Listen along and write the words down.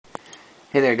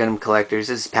Hey there, Gundam collectors.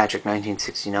 This is Patrick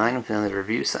 1969 with another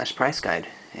review / price guide.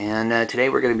 And today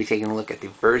we're going to be taking a look at the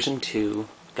version 2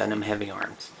 Gundam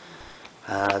Heavyarms.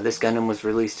 This Gundam was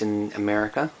released in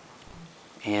America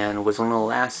and was one of the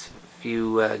last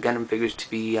few Gundam figures to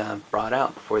be brought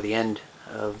out before the end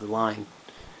of the line.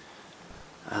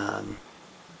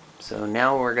 So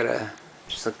now we're going to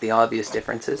just look at the obvious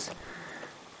differences.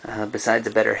 Besides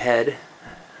a better head,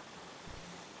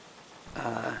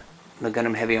 the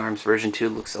Gundam Heavyarms version 2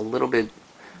 looks a little bit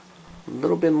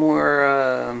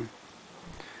more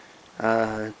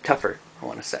tougher, I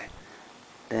want to say,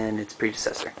 than its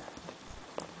predecessor.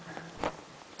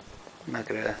 I'm not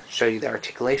going to show you the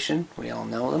articulation, we all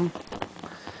know them.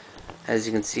 As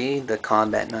you can see, the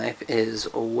combat knife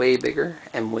is way bigger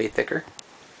and way thicker.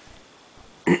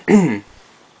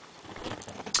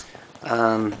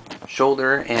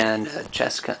 Shoulder and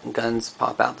chest guns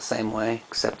pop out the same way,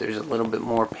 except there's a little bit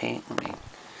more paint. Let me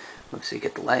move so you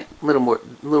get the light. A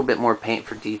little bit more paint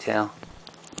for detail.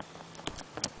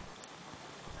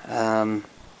 Oh,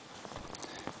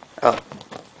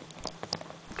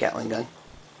 Gatling gun.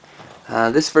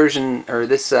 This version, or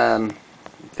this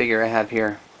figure I have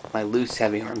here, my loose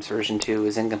Heavyarms version 2,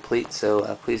 is incomplete,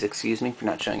 so please excuse me for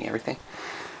not showing you everything.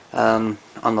 On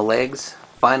the legs,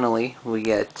 finally we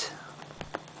get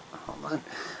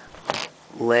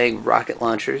leg rocket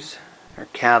launchers, or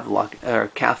calf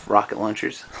rocket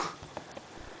launchers.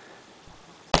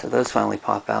 So those finally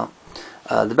pop out.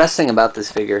 The best thing about this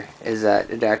figure is that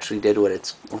it actually did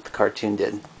what the cartoon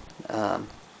did,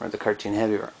 or the cartoon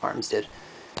Heavyarms did.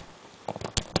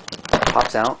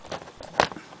 Pops out.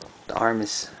 The arm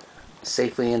is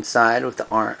safely inside with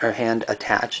the hand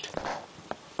attached,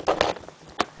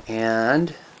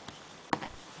 and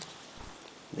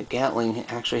the Gatling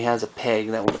actually has a peg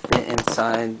that will fit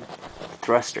inside the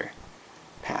thruster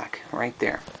pack right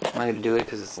there. I'm not going to do it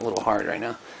because it's a little hard right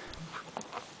now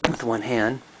with one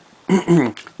hand.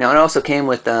 Now it also came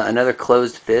with another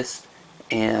closed fist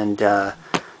and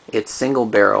its single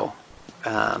barrel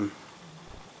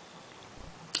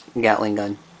Gatling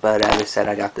gun, but as I said,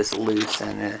 I got this loose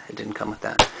and it didn't come with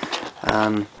that.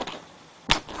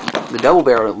 The double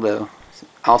barrel though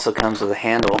also comes with a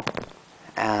handle,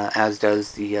 as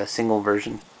does the single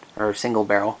version, or single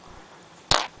barrel,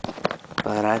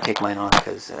 but I take mine off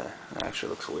because it actually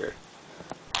looks weird.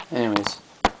 Anyways,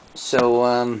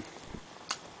 so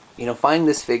you know, finding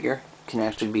this figure can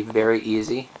actually be very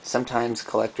easy. Sometimes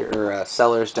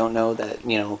sellers don't know that,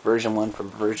 you know, version 1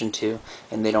 from version 2,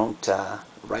 and they don't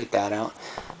write that out.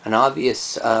 An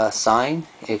obvious sign,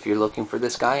 if you're looking for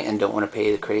this guy and don't want to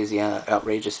pay the crazy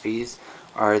outrageous fees,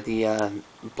 are the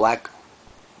black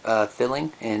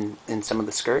filling in some of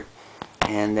the skirt,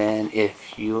 and then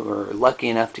if you are lucky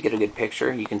enough to get a good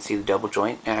picture, you can see the double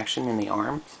joint action in the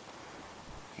arms.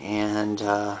 And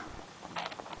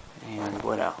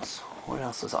what else? What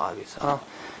else is obvious? Oh,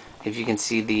 if you can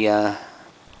see the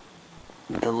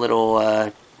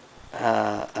little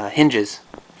hinges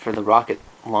for the rocket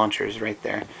launchers right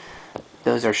there.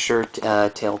 Those are sure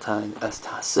tail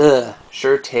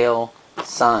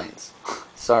signs.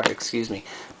 Sorry, excuse me,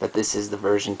 but this is the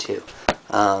version 2.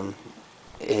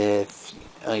 If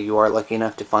you are lucky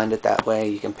enough to find it that way,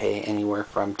 you can pay anywhere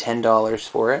from $10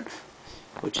 for it,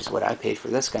 which is what I paid for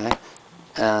this guy,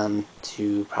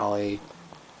 to probably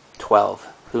 $12.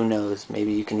 Who knows?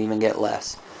 Maybe you can even get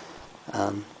less.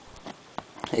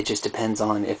 It just depends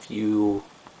on if you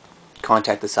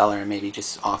contact the seller and maybe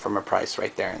just offer them a price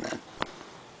right there and then.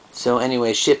 So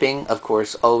anyway, shipping, of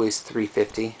course, always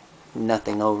 $3.50,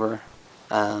 nothing over.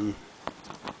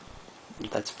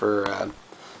 That's for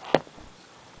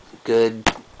good,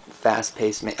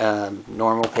 fast-paced,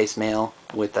 normal-paced mail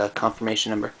with a confirmation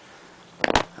number.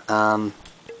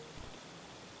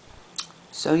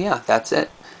 So yeah, that's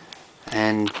it.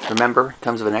 And remember, it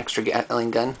comes with an extra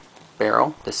Gatling gun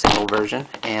barrel, the single version,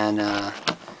 and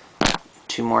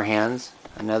 2 more hands.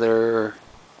 Another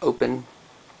open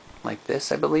like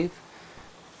this, I believe,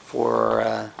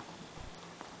 for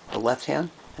the left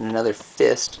hand, and another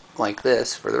fist like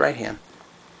this for the right hand.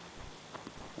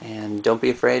 And don't be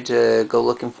afraid to go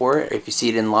looking for it. If you see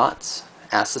it in lots,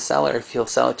 ask the seller if he'll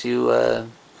sell it to you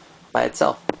by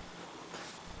itself.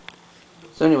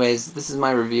 So anyways, this is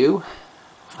my review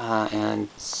and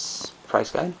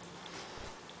price guide.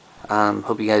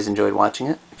 Hope you guys enjoyed watching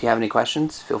it. If you have any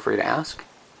questions, feel free to ask.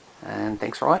 And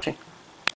thanks for watching.